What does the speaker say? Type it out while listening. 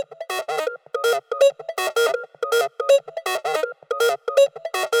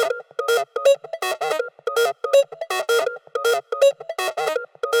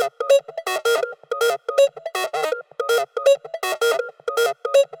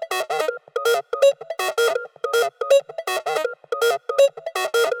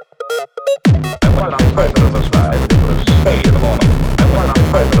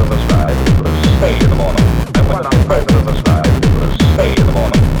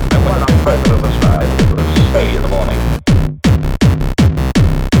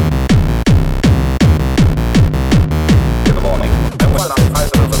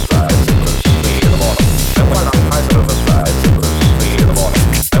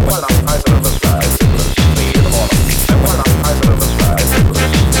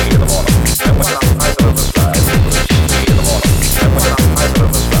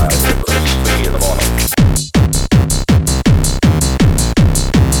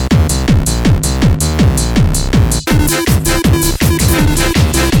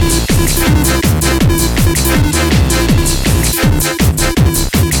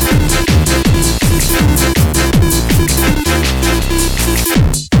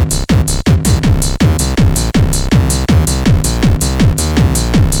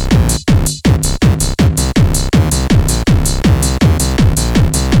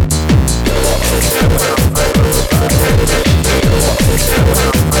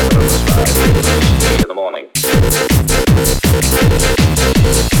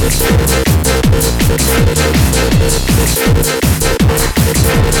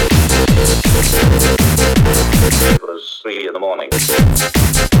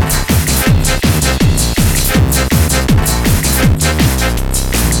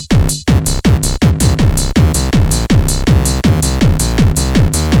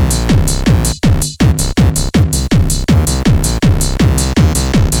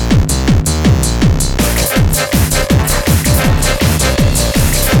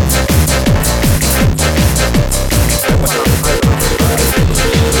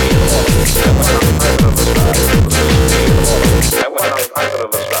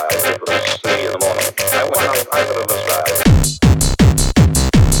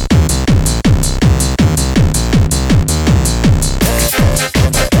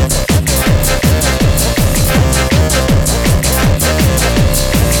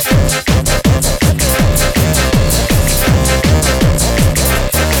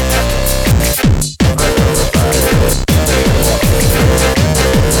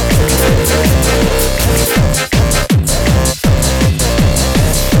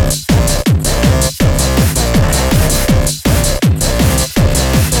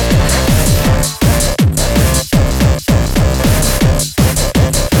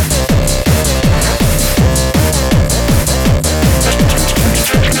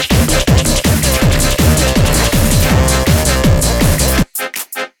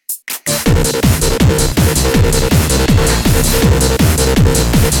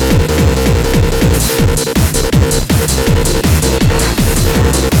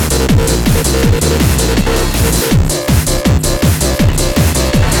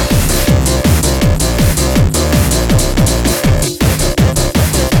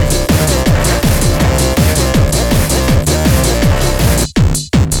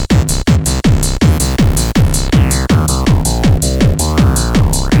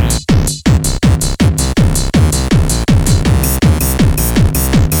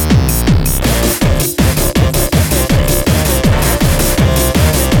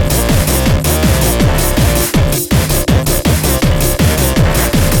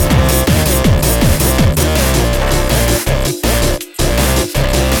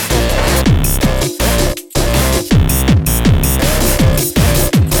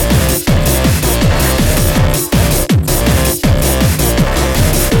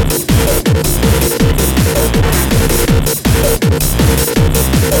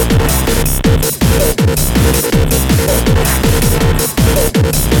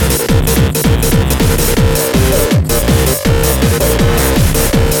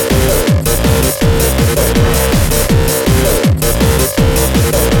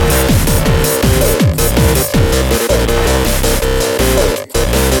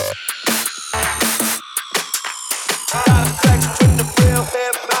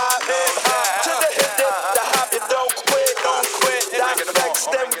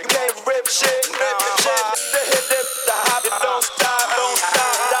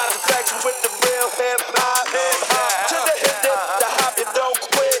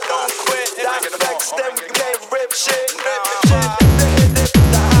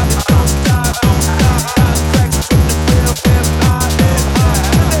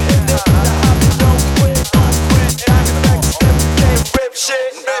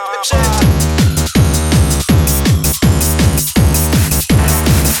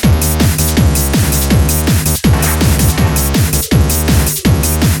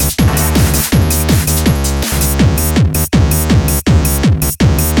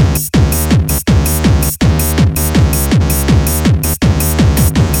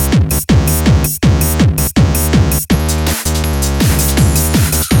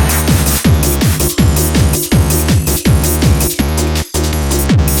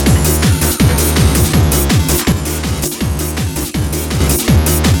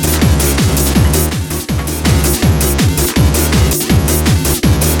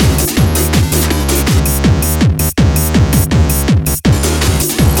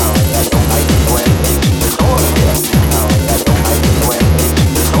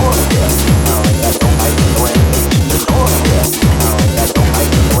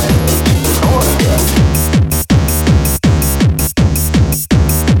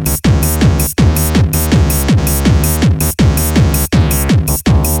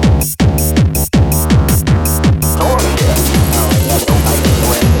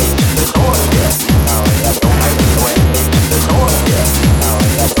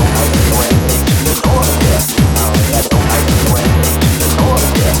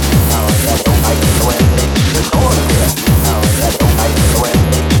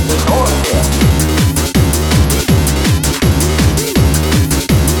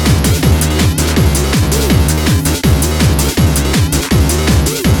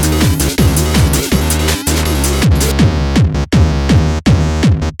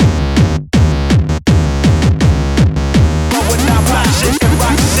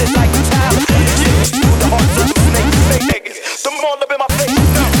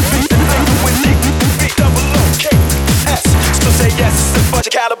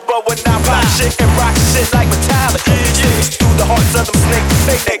caliber when I pop shit and rock shit like metallic. Yeah, through the hearts of them snake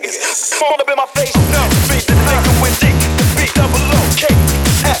fake niggas. Small up in my face, no. Beat the nigga with D, the B, double O, K,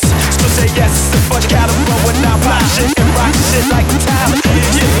 S. So say yes, for the caliber when I pop shit and rock shit like metallic.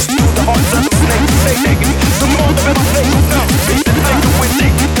 Yeah, through the hearts of them snake fake niggas. Small up in my face, no. Beat the nigga with D,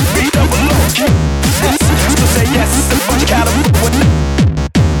 the B, double O, K, S. So say yes, for the caliber when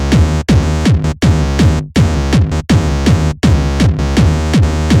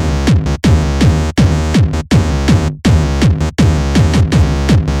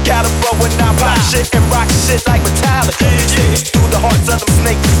shit and rock shit like metallic. Yeah, through the hearts of them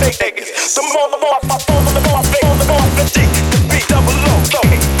snake fake niggas. The more I fall, the more I fake, the more I fit the beat double O,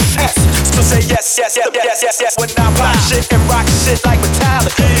 S. So say yes, yes, yes, yes, yes, yes. When I pop shit and rock shit like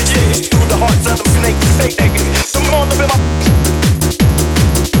metallic. Yeah, through the hearts of them snake fake niggas. The more I feel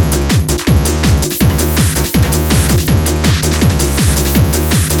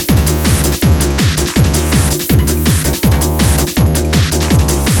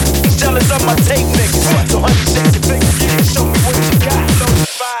of my tape niggas. So honey shakes your fingers, yeah, show me what you got.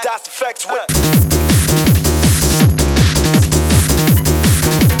 Das effects with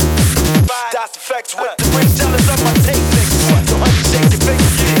Das effects with the ring jealous of my tape niggas. So honey shakes your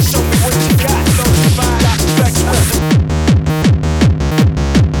fingers, yeah, show me what you got. Das effects with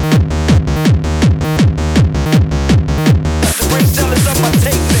the ring jealous of my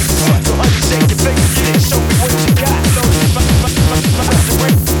tape niggas. So honey shake your fingers, yeah, show me what you got.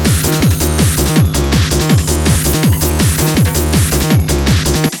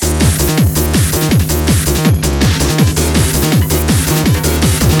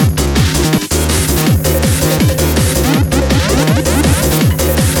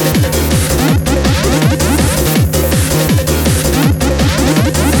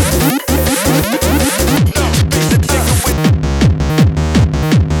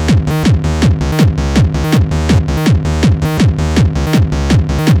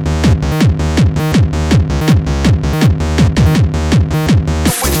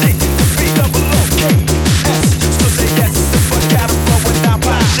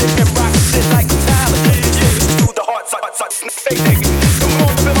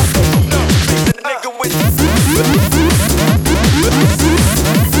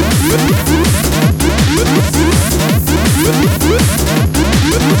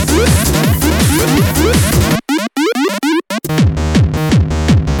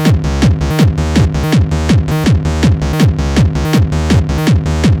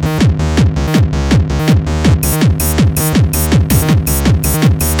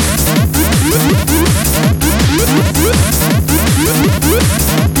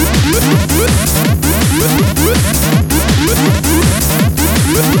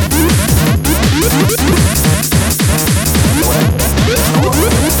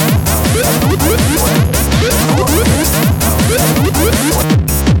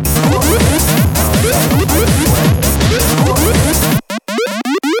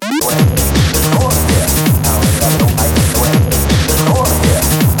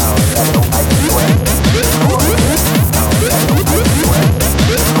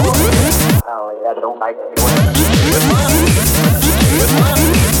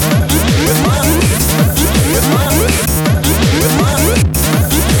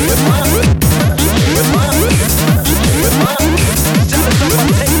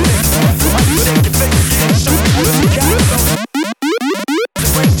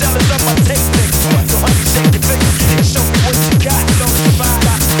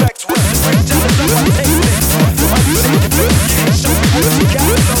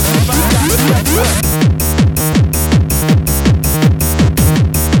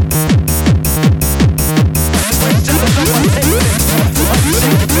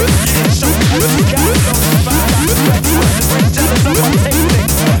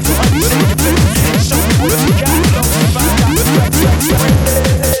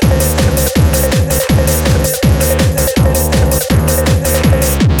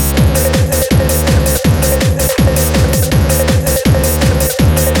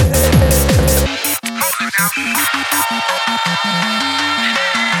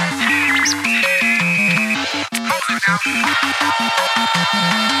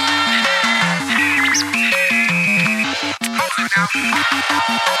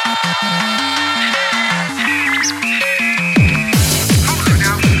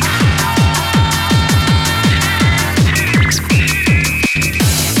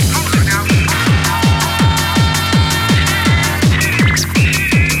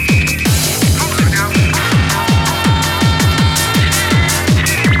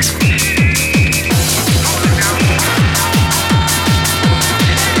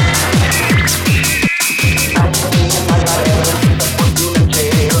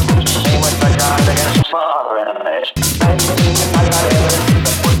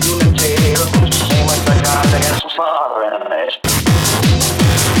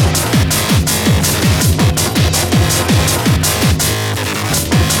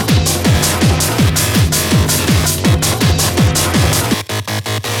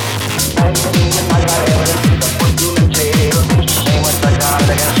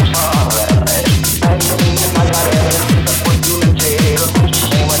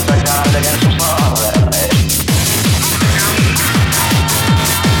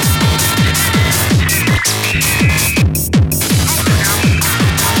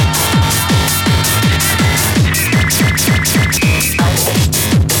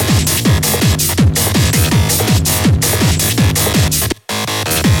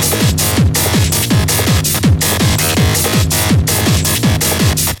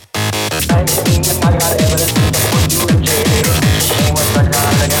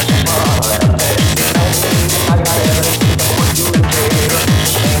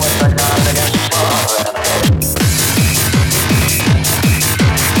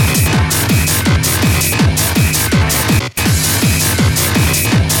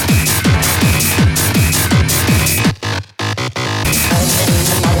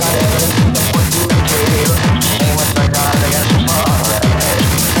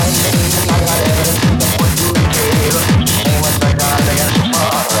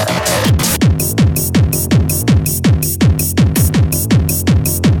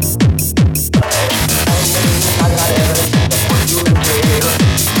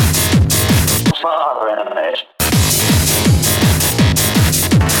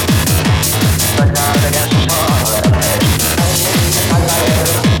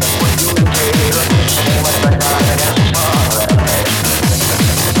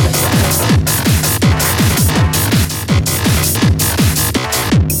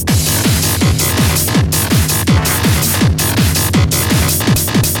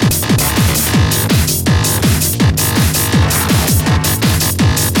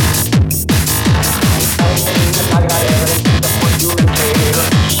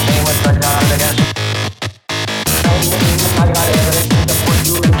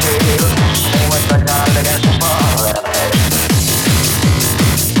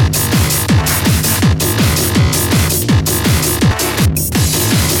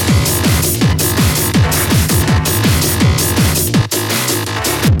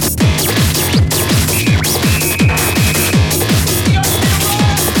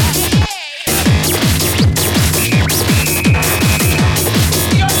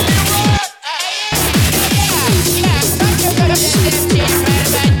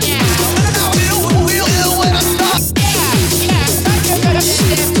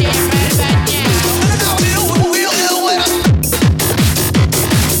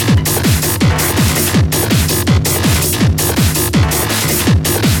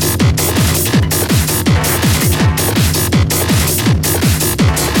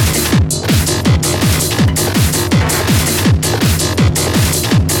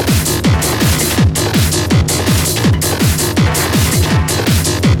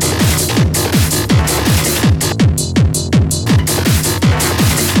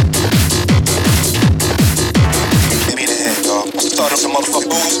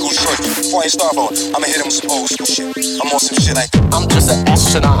 I'ma hit him with some old school shit. I'm on some shit like I'm just an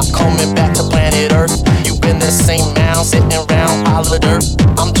astronaut coming back to planet Earth. You been the same mound sitting around all of the dirt.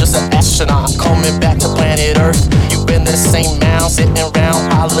 I'm just an astronaut coming back to planet Earth. You been the same mound sitting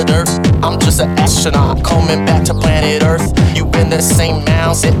around all of the dirt. I'm just an astronaut coming back to planet Earth. You been the same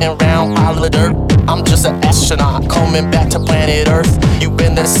mound sitting around all of the dirt. I'm just an astronaut coming back to planet Earth. You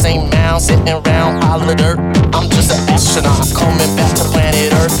been the same mound sitting around all of the dirt. I'm just an astronaut coming back to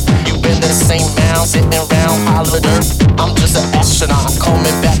planet Earth. You been the same mound sitting around all of the dirt. I'm just an astronaut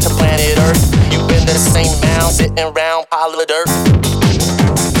coming back to planet Earth. You been the same mound sitting around all of the dirt.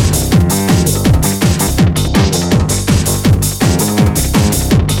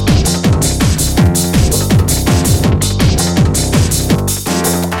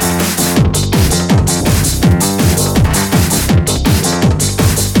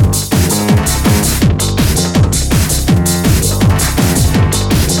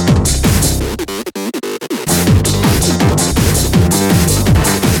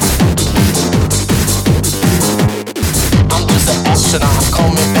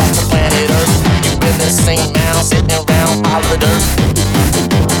 Coming back to planet Earth. You been the same mound sitting around all of the dirt.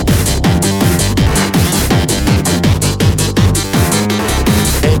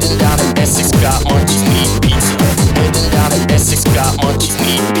 Heading down to Essex, got munchies, need pizza. Heading down to Essex, got munchies,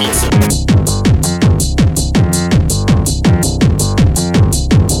 need pizza.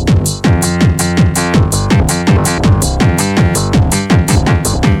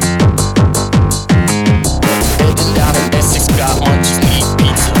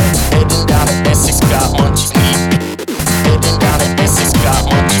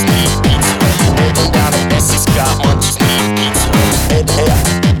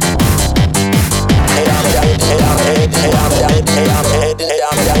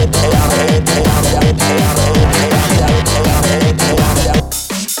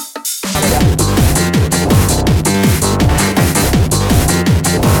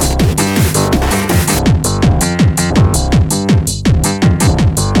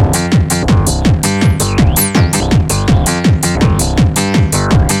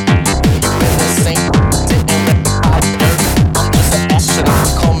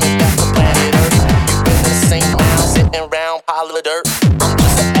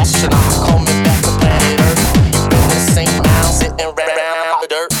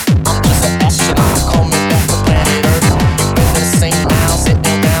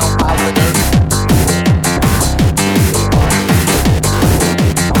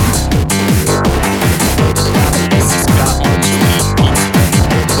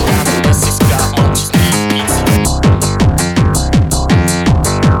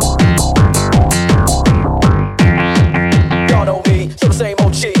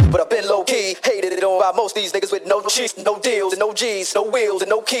 No deals and no G's, no wheels and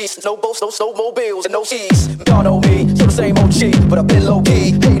no keys, no boats, no snowmobiles and no C's. Y'all know me, so the same old G, but I've been low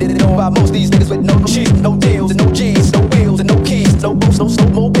key. Hated it on by most of these niggas with no cheese, no deals and no G's, no wheels and no keys, no boats, no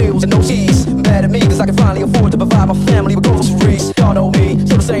snowmobiles and no C's. Mad at me cause I can finally afford to provide my family with groceries. Y'all know me,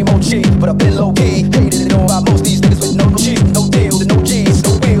 so the same old G, but I've been low key. Hated it on by most of these niggas with no cheese, no deals and no G's,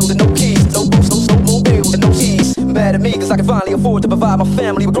 no wheels and no keys, no boats, no snowmobiles and no C's. Mad at me cause I can finally afford to provide my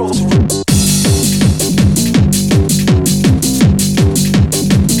family with groceries.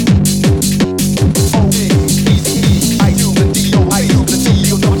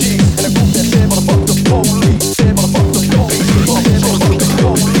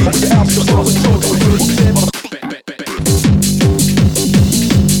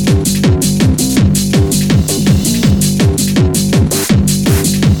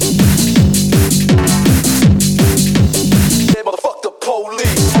 Motherfuck the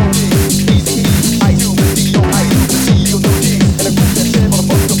police.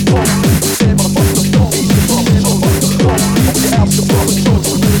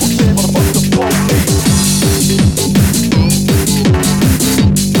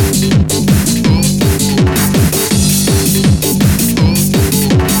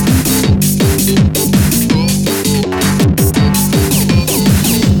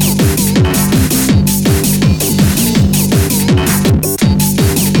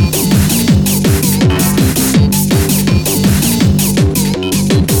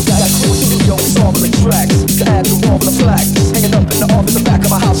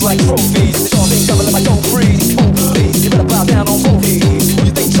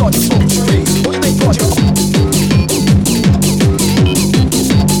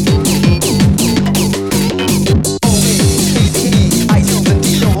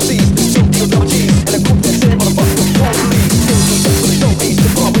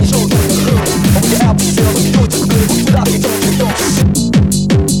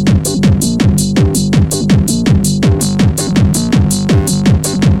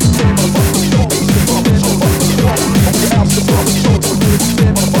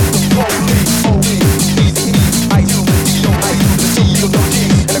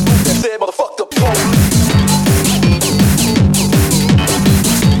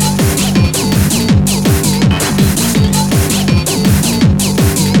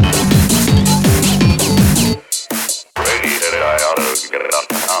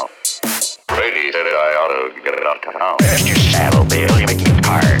 Rest your saddle, Bill, you make me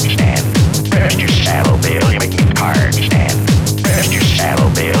card stand. Rest your saddle, Bill, you make me card stand. Rest your saddle,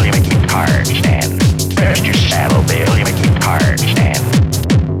 Bill, you make me card stand. Rest your saddle, Bill, you make me card stand.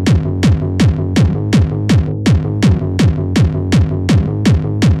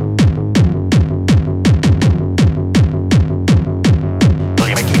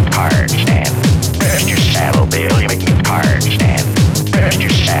 You make me card stand. Rest your saddle, Bill, you make me card stand. Rest your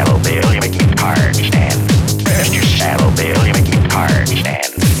saddle, Bill, you make me card stand. Rest your saddle, Bill.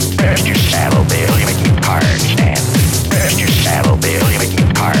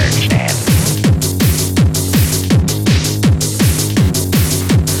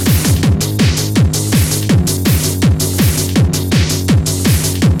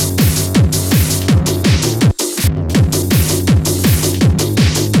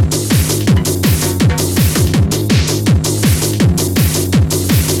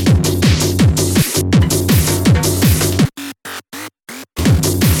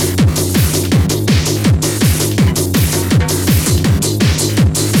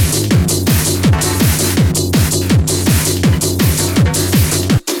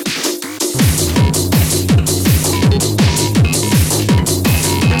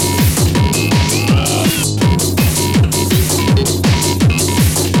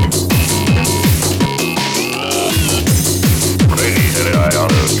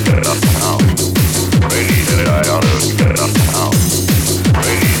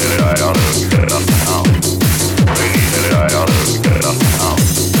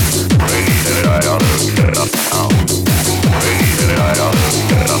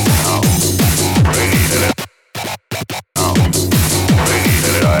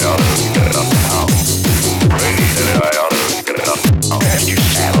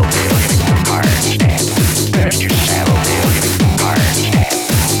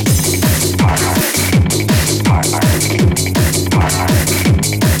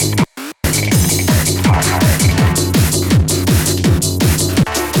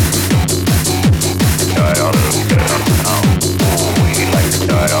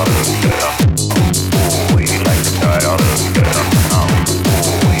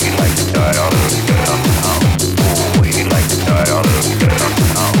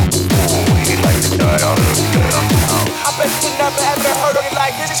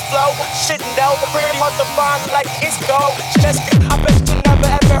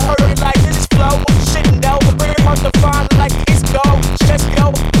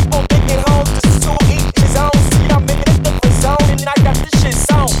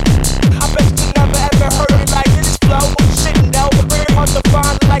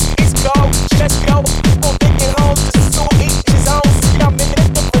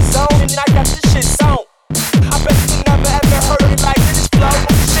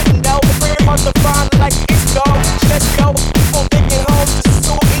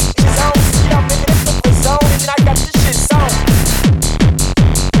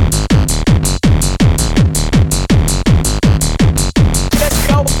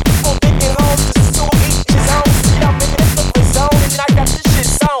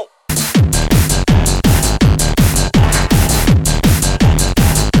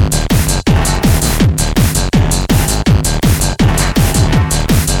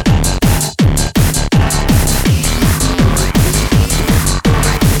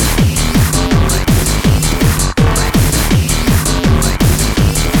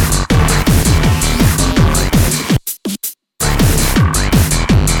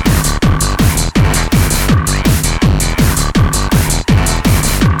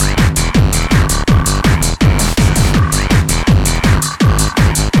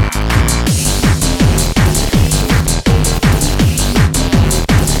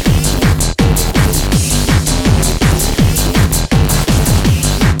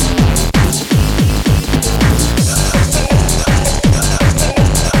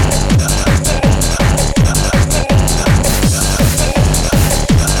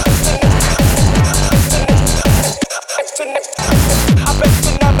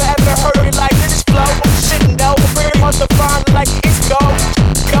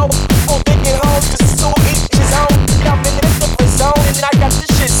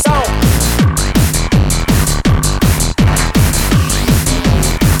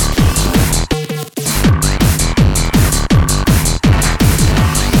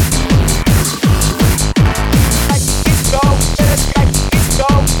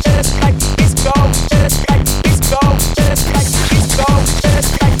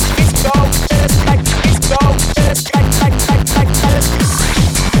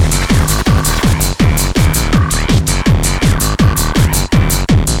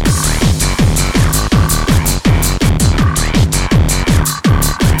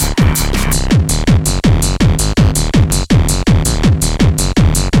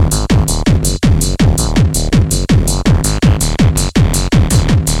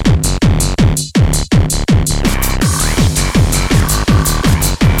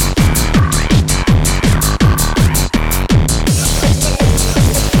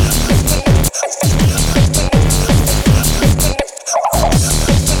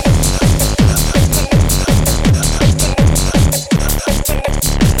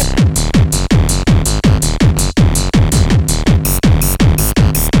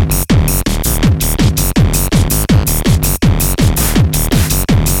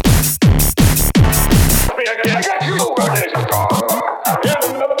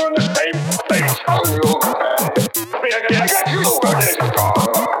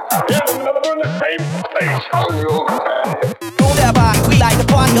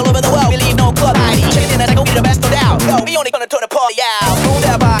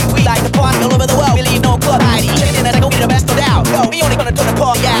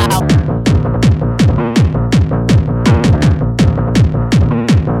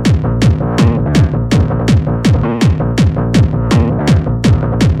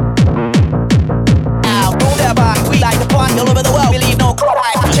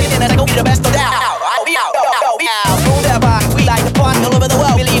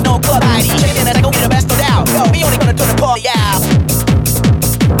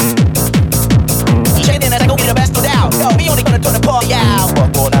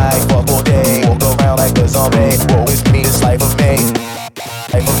 on me. Woe is me, this life of me.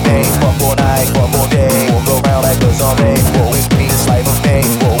 Life of me, fuck all night, fuck all day. Walk around like a zombie. Woe is me, this life of me.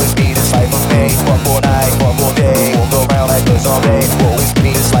 Woe is me, this life of me. Fuck all night, fuck all day. Walk around like a zombie. Woe is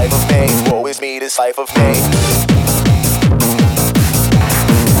me, this life of me. Woe is me, this life of me.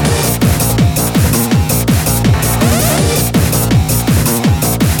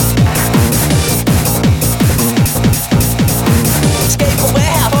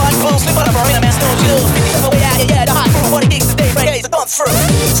 Through.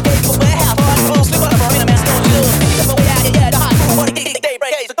 Escape from where half hard crew sleep on a marina man stone you. 57 way out, yeah, the hot crew 40 gigs a day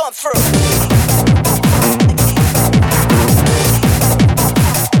break haze have gone through.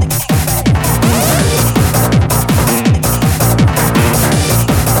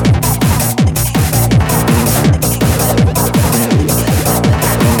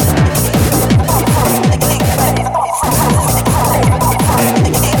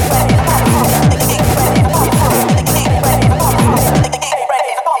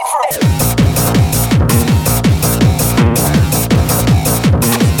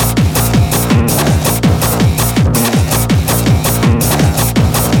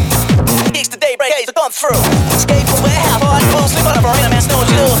 Through. Escape from where half hard crew sleep on a marina man stone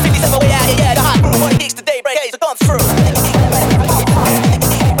you. 57 way out, yeah, the hot crew 40 gigs a day break haze have gone through.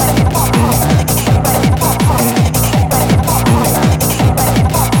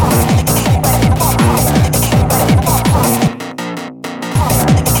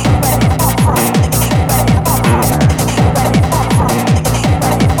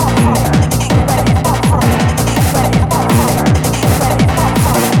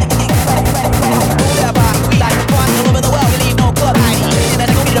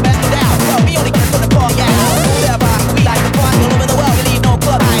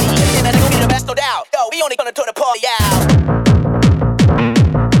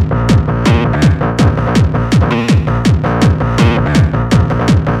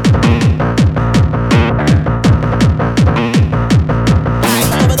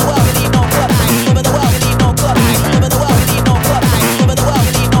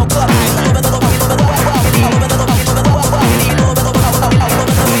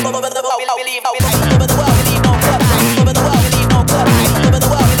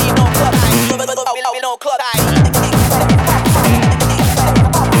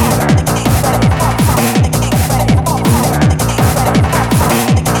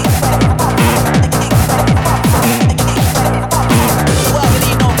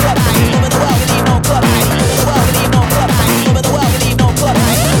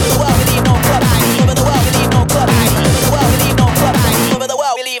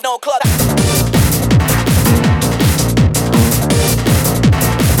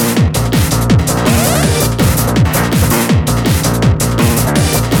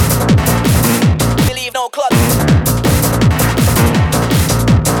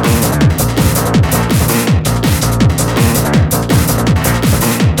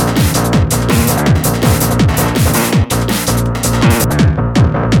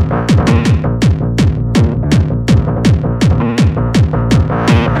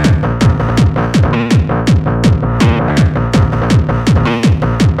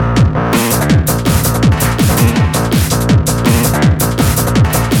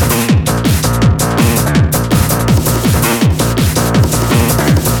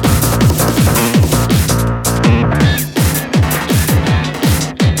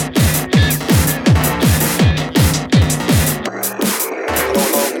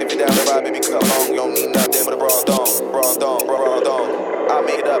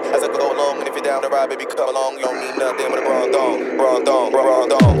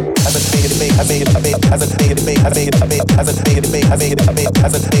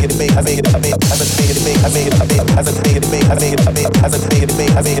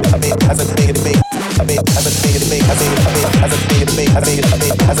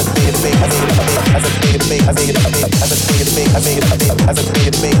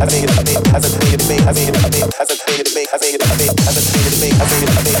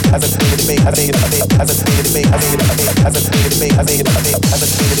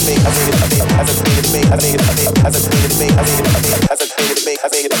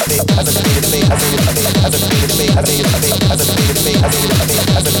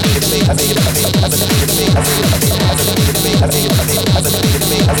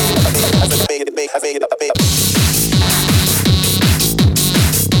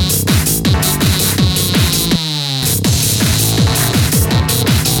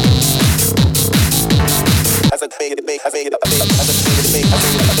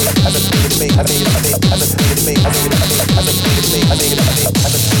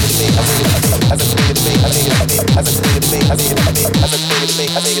 I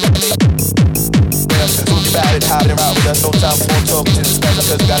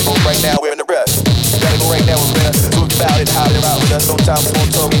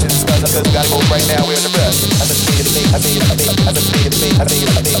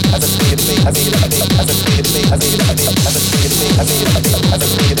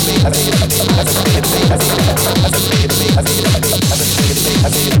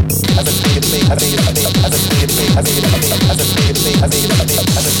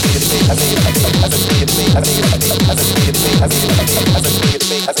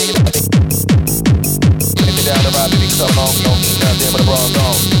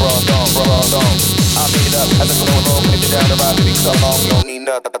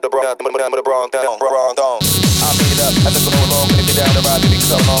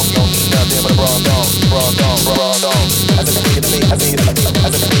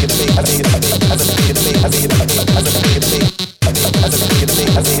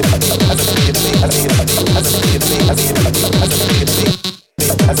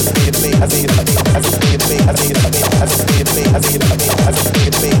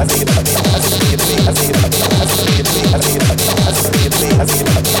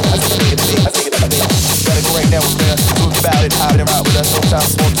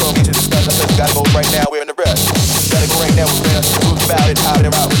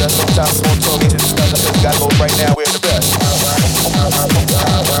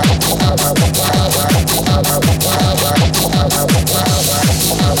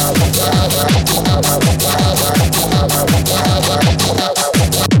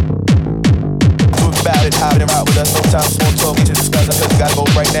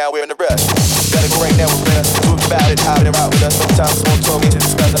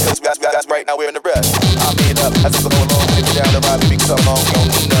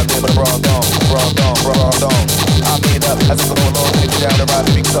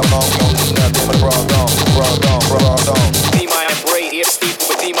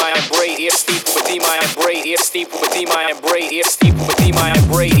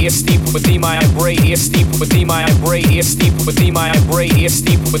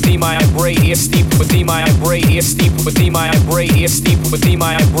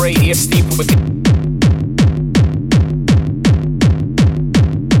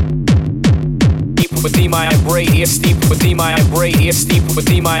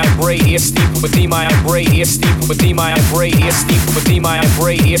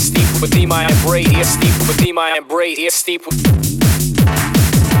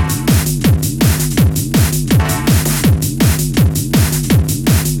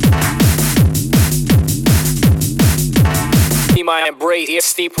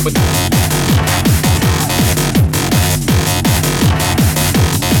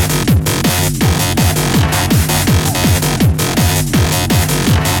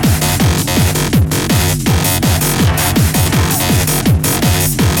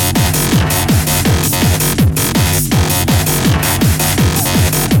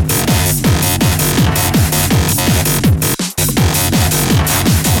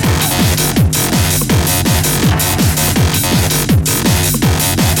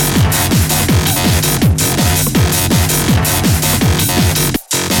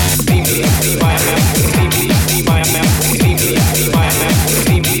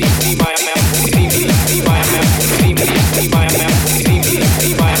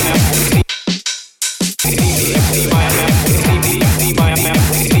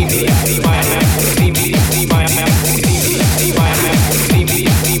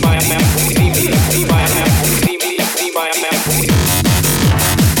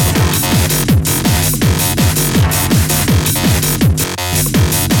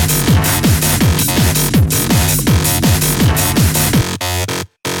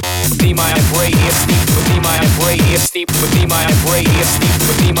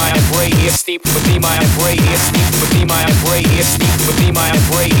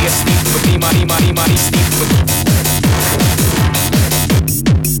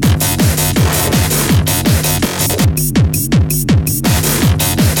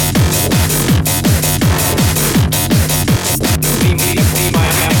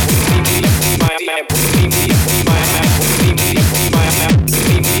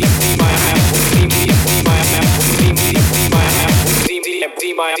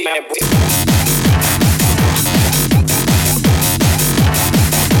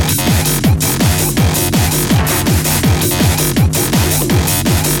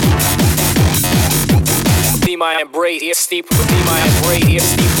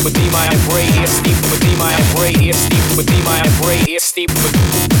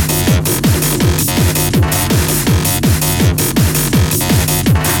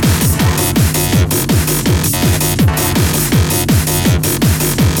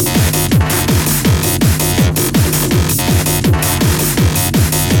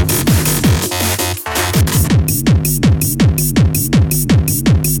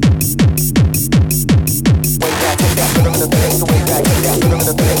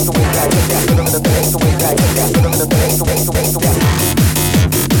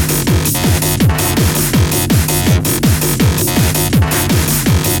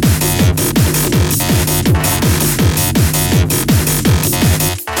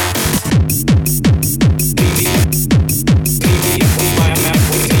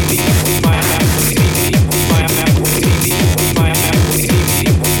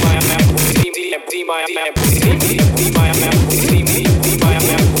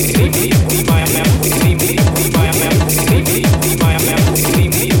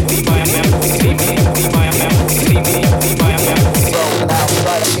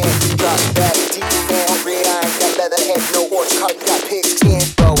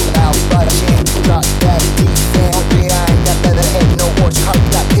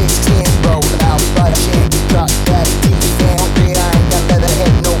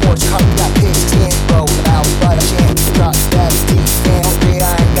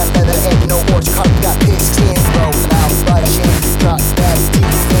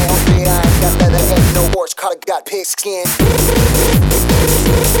pigskin.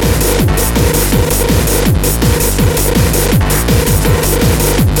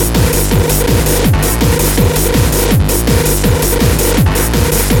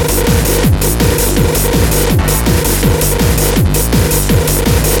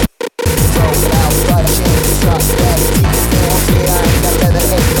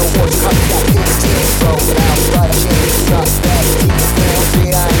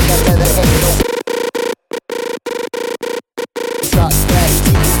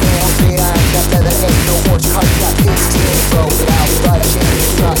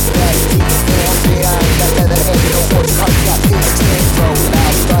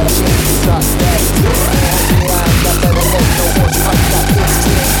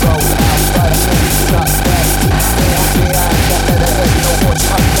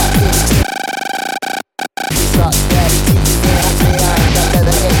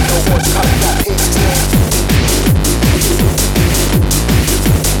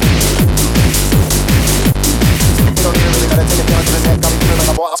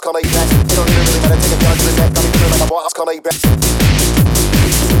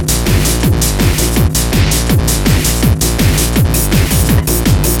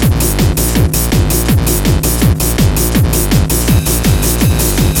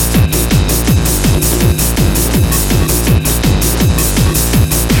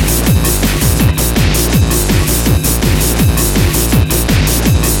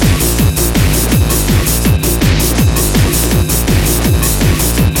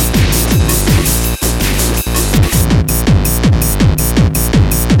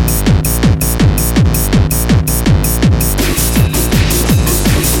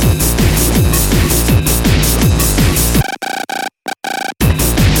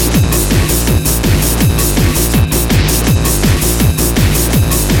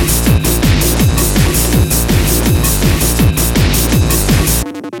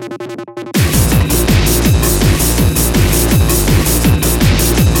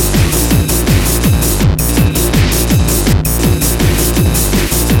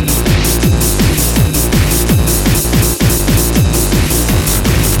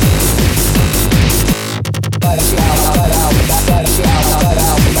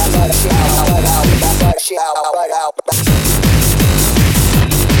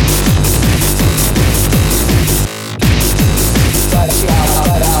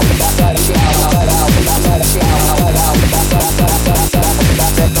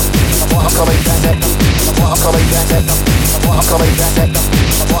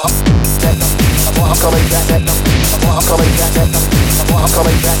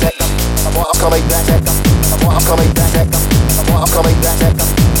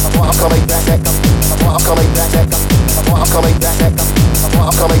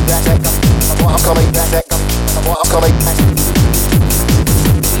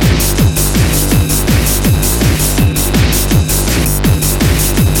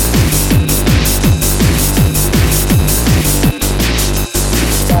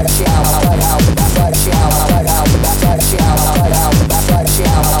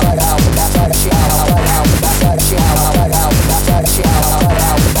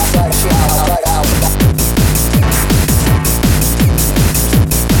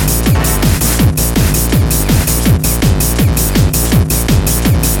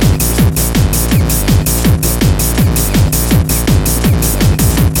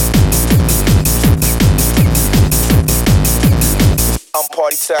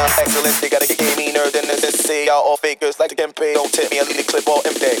 Excellent, they gotta get meaner than this. Say y'all all fakers like to get paid. Don't tip me, I leave the clip all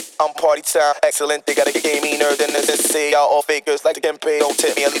empty. I'm party time. Excellent, they gotta get meaner than this. Say y'all all fakers like to get paid. Don't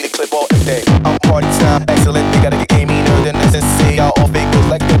tip me, I leave the clip all empty. I'm party time. Excellent, they gotta get meaner than this. Say y'all all fakers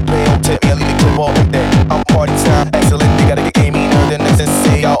like to get paid. Don't tip me, I leave the clip all empty. I'm party time. Excellent, they gotta get meaner than this.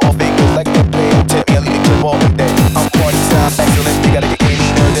 Say y'all all fakers like to get paid. Don't tip me, I leave the clip all empty. I'm party time. Excellent, they gotta get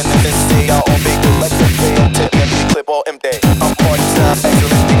meaner than this. Say y'all all fakers like to get paid. Don't tip me, I leave the clip all empty. I'm party time.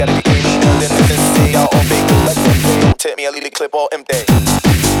 Excellent, they gotta get meaner than this. Say y'all all fakers like to get paid. Don't tip me, I leave the clip all empty.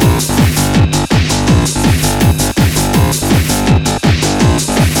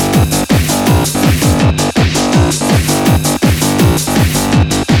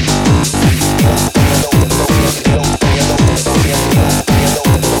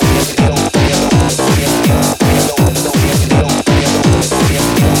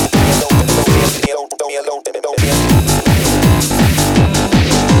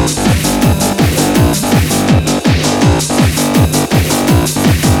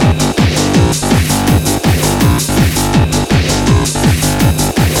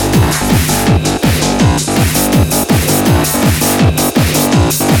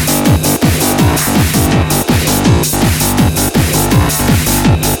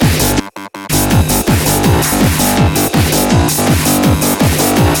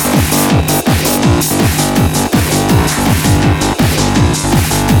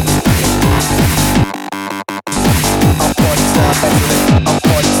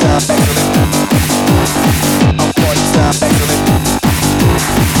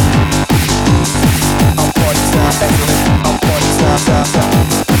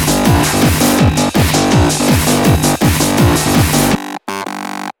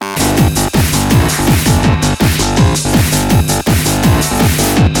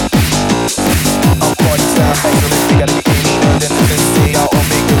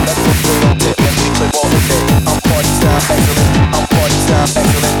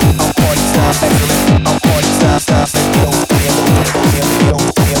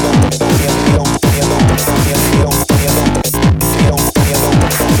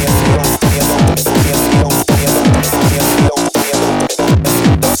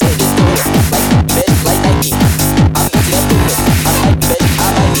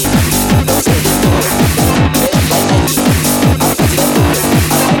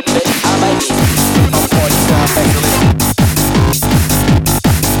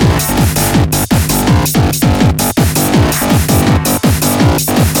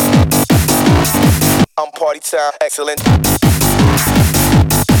 time, excellent.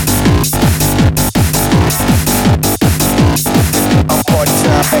 I'm party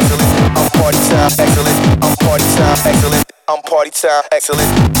time, excellent. I'm party time, excellent. I'm party time, excellent. I'm party time,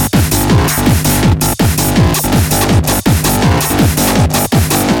 excellent.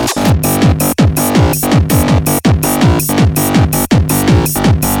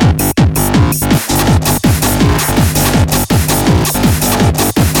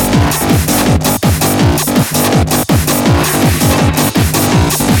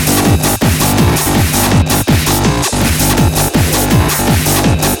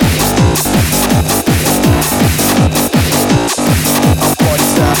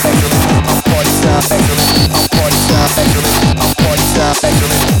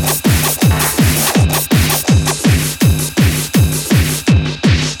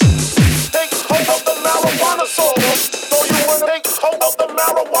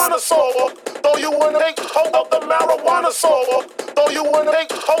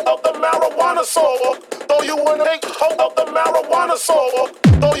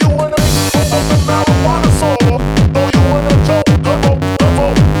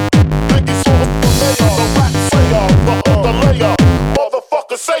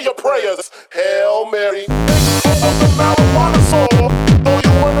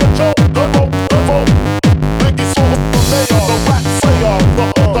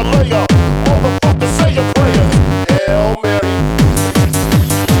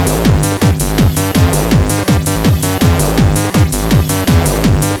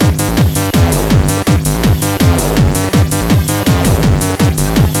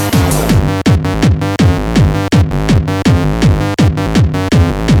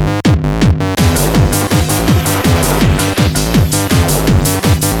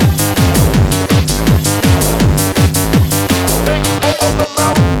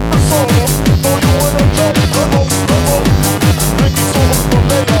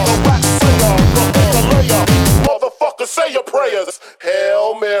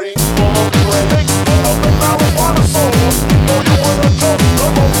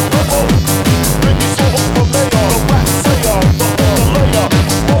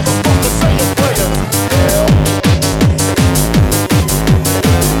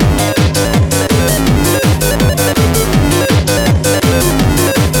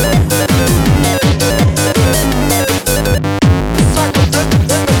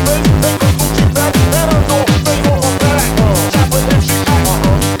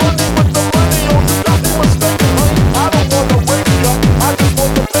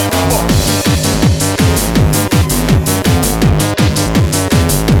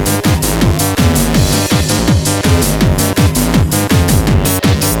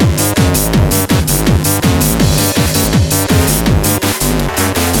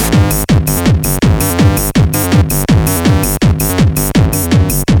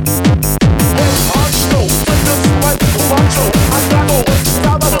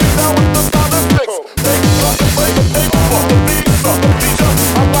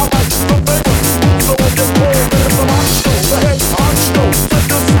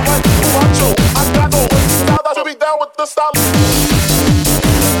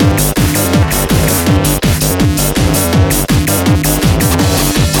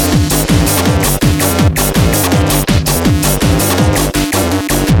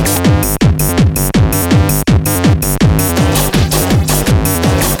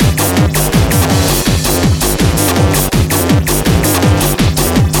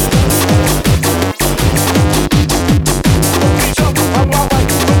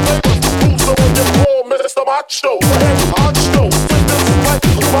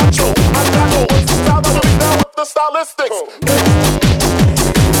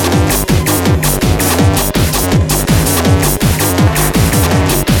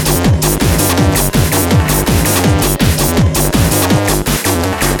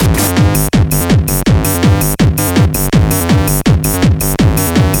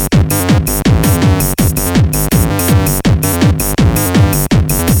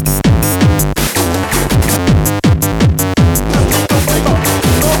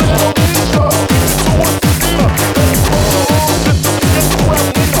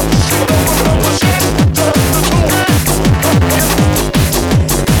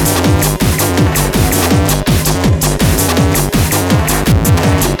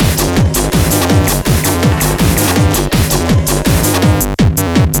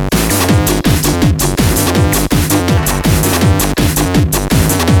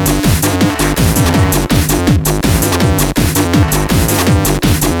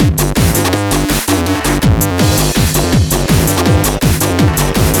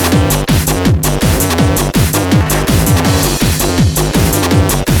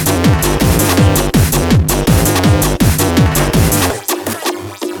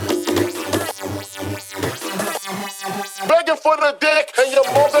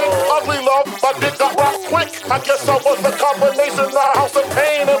 I guess I was a combination of House of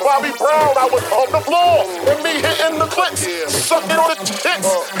Pain and Bobby Brown. I was on the floor and me hitting the clicks, sucking on the tits.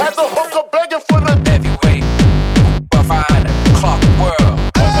 Had the hooker begging for the heavyweight, rough eye, clock world.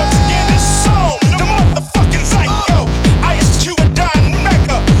 Again, this soul, the motherfucking psycho. I eschew a dime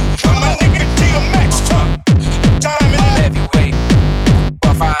Mecca. My nigga DMX, diamond. Heavyweight,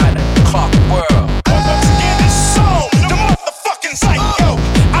 rough eye, clock world. Again, this soul, the motherfucking psycho.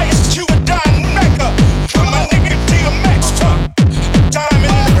 I eschew a dime Mecca. My nigga DMX,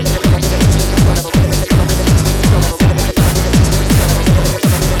 diamond.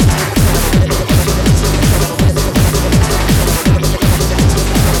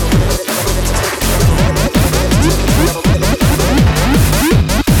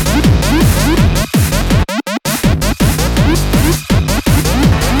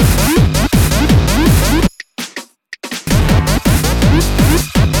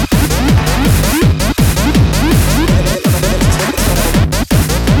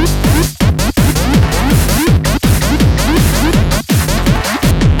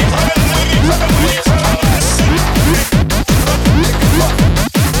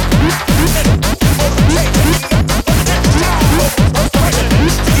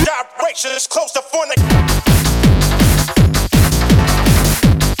 It's close to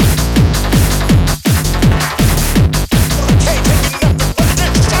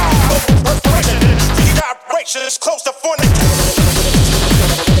it's close to fornication.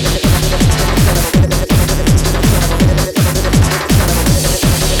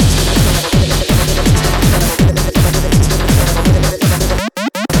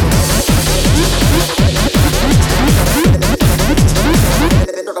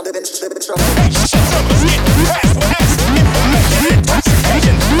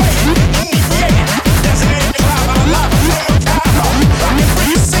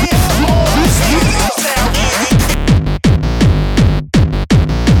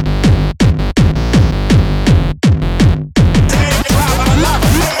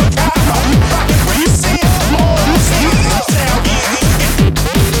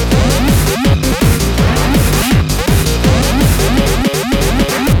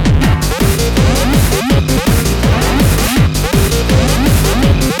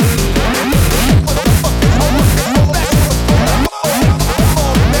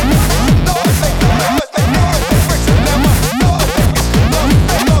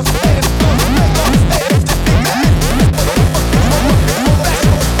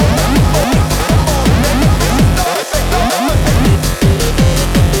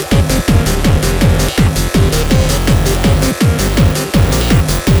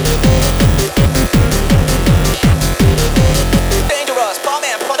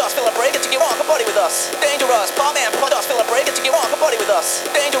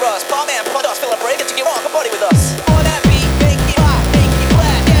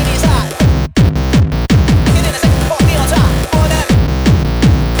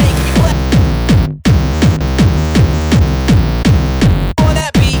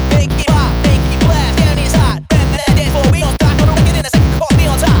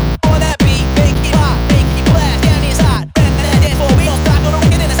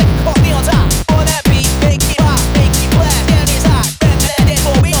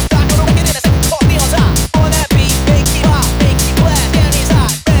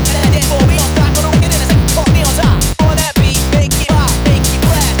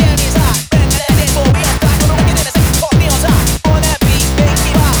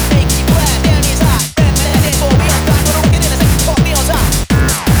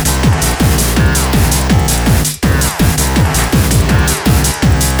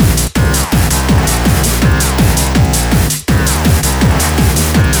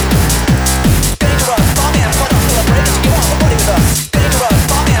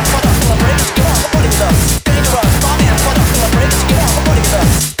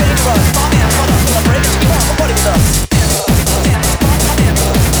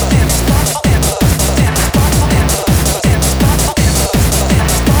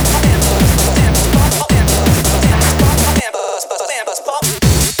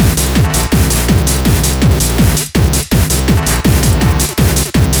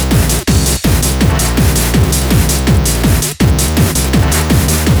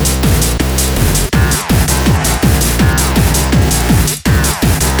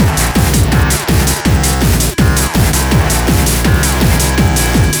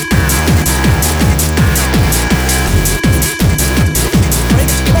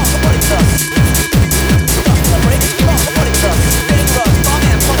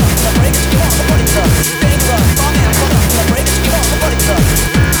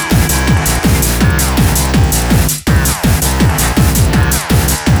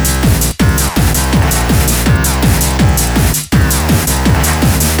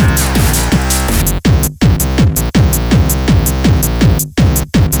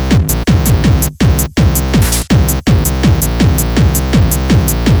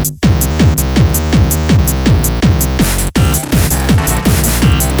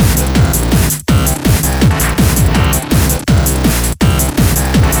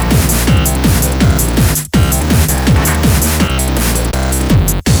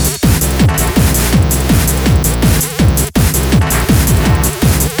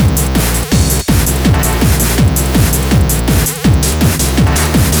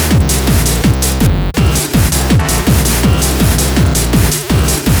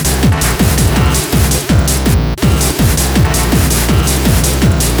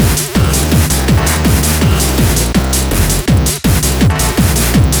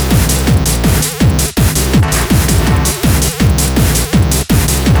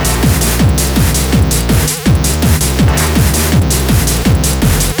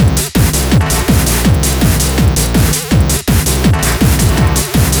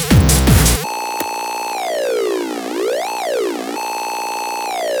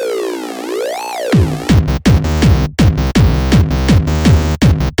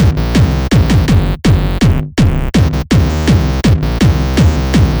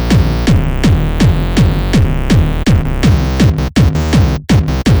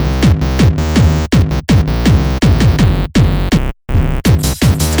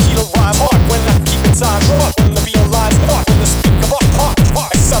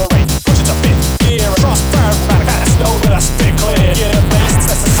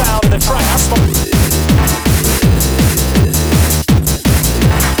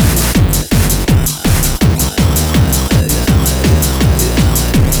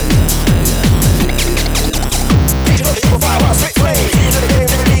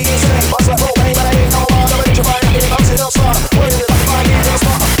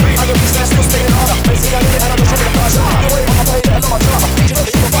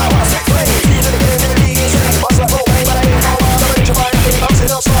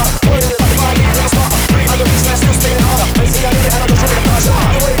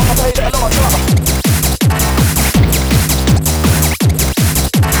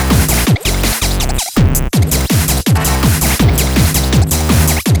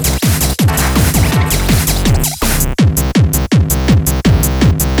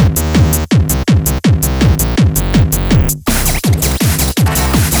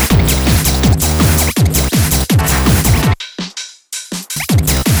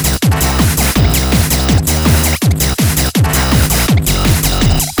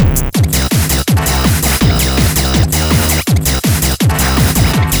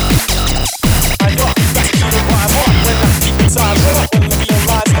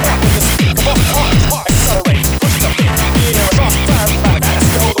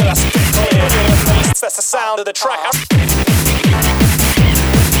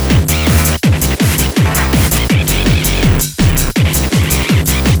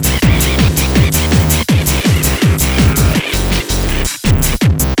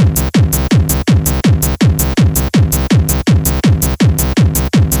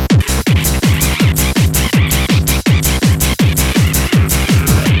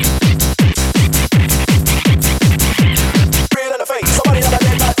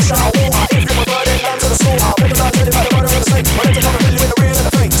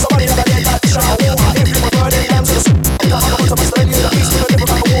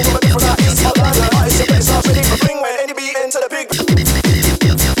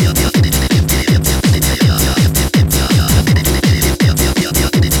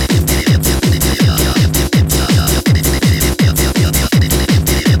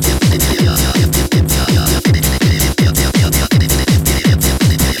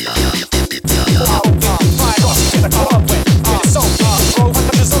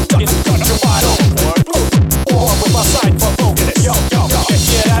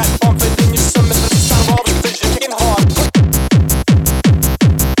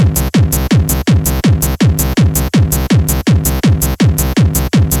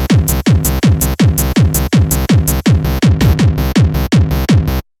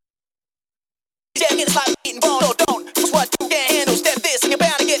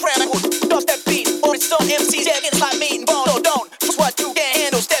 MCs, yeah, it's like meat and bone. So don't push what you can't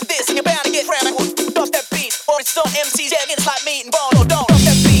handle. Step this and you're bound to get crammed. Drop that beat, or it's some MCs, yeah, it's like meat and bone. So don't drop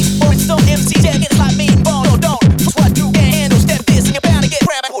that beat, or it's some MCs, yeah, it's like meat and bone. So don't push what you can't handle. Step this and you're bound to get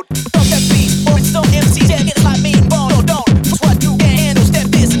crammed. Drop that beat, or it's some MCs, yeah, it's like meat and bone. So don't push what you can't handle. Step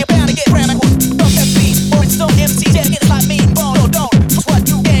this and you're bound to get crammed. Drop that beat, or it's some MCs, yeah, it's like meat and bone. So don't push what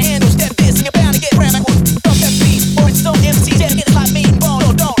you can't handle. Step this and you're bound to get crammed. Drop that beat, or it's some MCs, yeah, it's like meat and bone.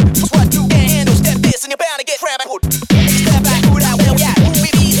 So don't push what you can't handle. Step this and you're bound to get crammed. Step back, who that will, yeah, who we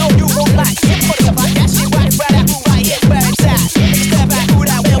be, oh, you won't like. Put it up like that shit right out, who right here, where it's at. Step back, who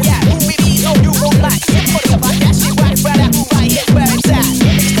that will, yeah, who we be, oh, you won't like. Put it up like that shit right out, who right here, where it's at.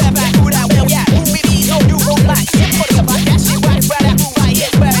 Step back, who that will, yeah, who we be, oh, you won't like. Put it up like that shit right out, who right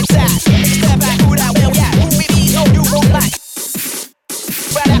here, where it's at. Step back, who that will, yeah, who we be, oh, you won't like.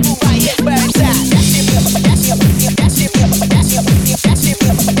 Right out, who right here, where it's at. That shit me up, that shit up, that shit me up, that shit up, that shit me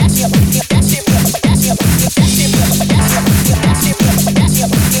up, that shit up, that shit me up, that shit up, that shit me up, that shit up, that shit me up, that shit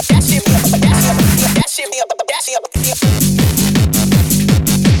up, that shit me up, that shit up, that shit me up, that shit up.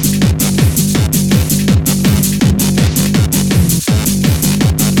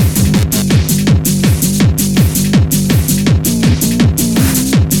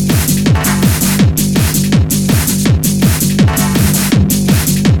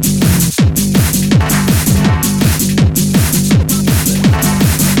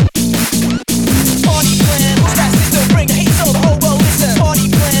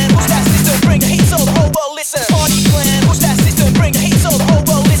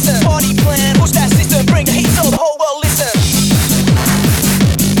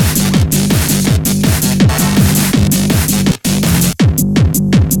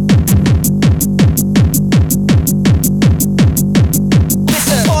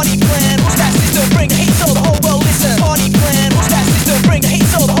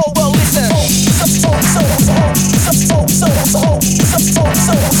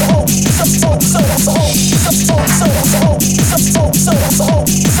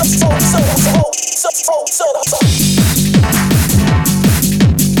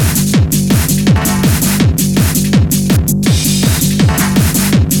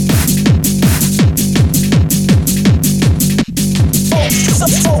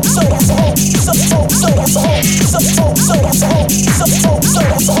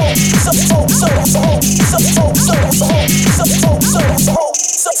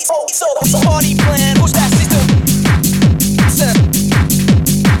 Party plan, who's that system? Listen.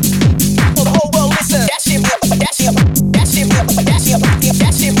 For the whole world, listen. That shit me up, that shit up, that shit me up, that shit up,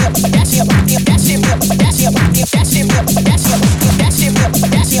 that shit me up, that shit up, that shit me up, that shit up, that shit me up, that shit up, that shit me up,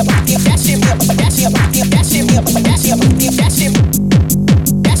 that shit up, that shit me up, that shit up, that shit me up, that shit up, that shit.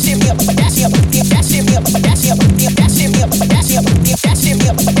 That shit me up, that shit up, that shit me up, that shit up, that shit me up, that shit up, that shit me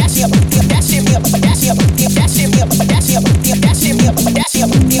up, that shit up, that shit me up, that shit up, that shit me up, that shit up, that shit me up, that shit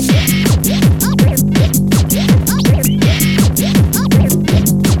up.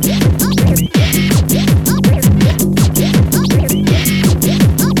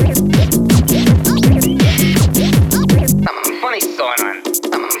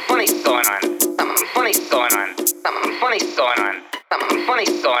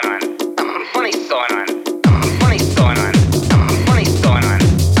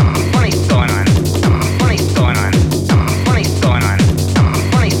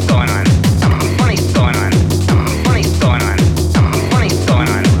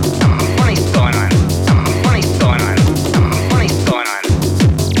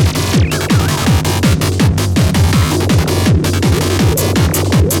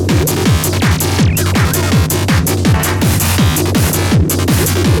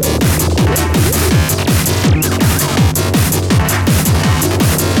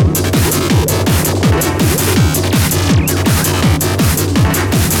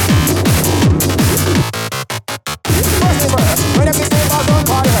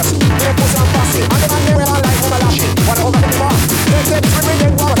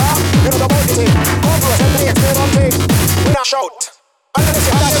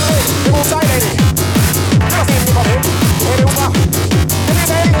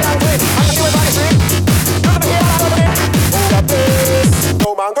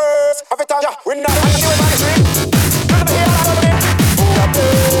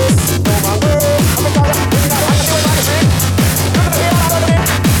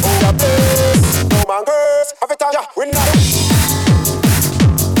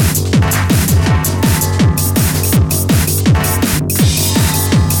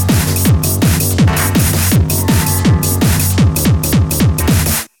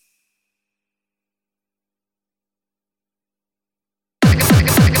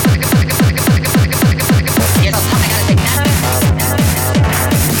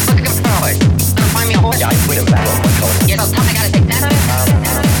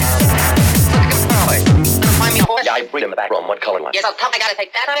 breed in the back room. What color one? You're so tough, I gotta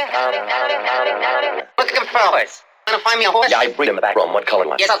take that on you? Looking for a horse. Wanna find me a horse? Yeah, I breed in the back room. What color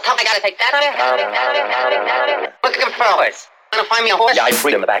one? You're so tough, I gotta take that on you? Looking for a horse. Wanna find me a horse? Yeah, I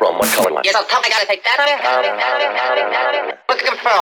breed in the back room. What color one? You're so tough, I gotta take that on you?